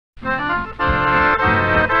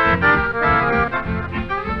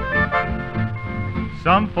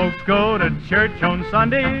Some folks go to church on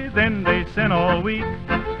Sunday, then they sin all week.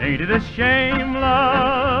 Ain't it a shame,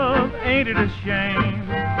 love? Ain't it a shame?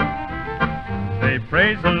 They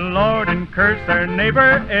praise the Lord and curse their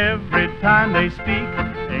neighbor every time they speak.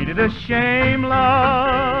 Ain't it a shame,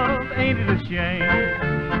 love? Ain't it a shame?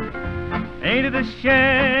 Ain't it a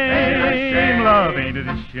shame, love? Ain't it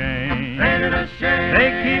a shame? Ain't it a shame? They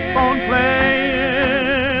keep on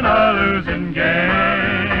playing a losing game.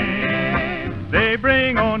 They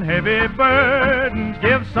bring on heavy burdens,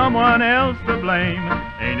 give someone else the blame.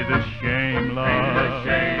 Ain't it a shame, love? Ain't it a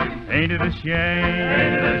shame? Ain't it a shame?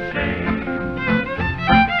 Ain't it a shame?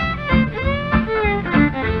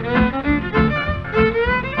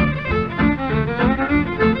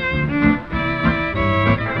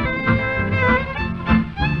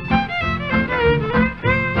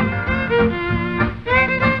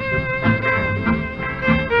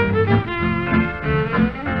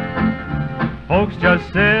 Folks just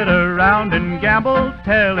sit around and gamble,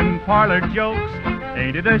 telling parlor jokes.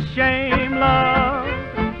 Ain't it a shame, love?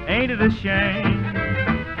 Ain't it a shame?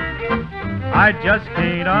 I just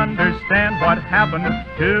can't understand what happened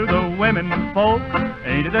to the women folk.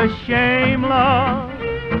 Ain't it a shame, love?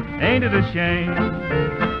 Ain't it a shame?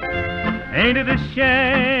 Ain't it a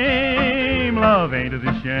shame, love? Ain't it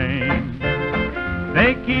a shame?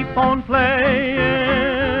 They keep on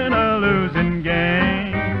playing a losing game.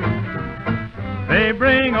 They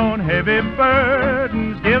bring on heavy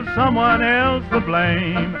burdens, give someone else the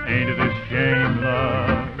blame. Ain't it a shame,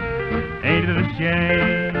 love? Ain't it a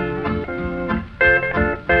shame?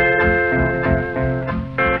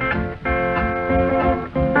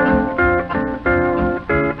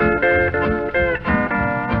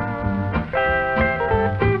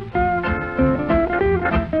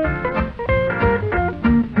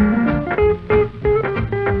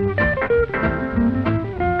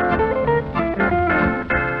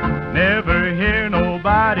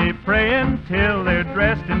 Praying till they're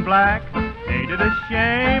dressed in black. Ain't it a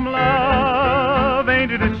shame, love?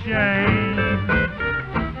 Ain't it a shame?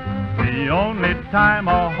 The only time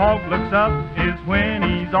a hog looks up is when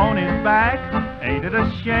he's on his back. Ain't it a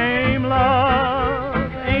shame, love?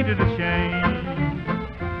 Ain't it a shame?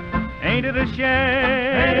 Ain't it a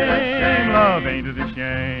shame, love? Ain't it a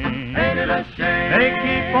shame? Ain't it a shame? They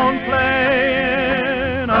keep on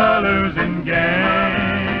playing a losing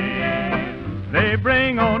game. They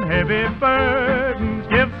bring on heavy burdens,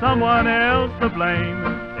 give someone else the blame.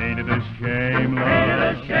 Ain't it a shame, love? Ain't it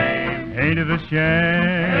a shame? Ain't it a shame?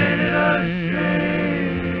 Ain't it a shame?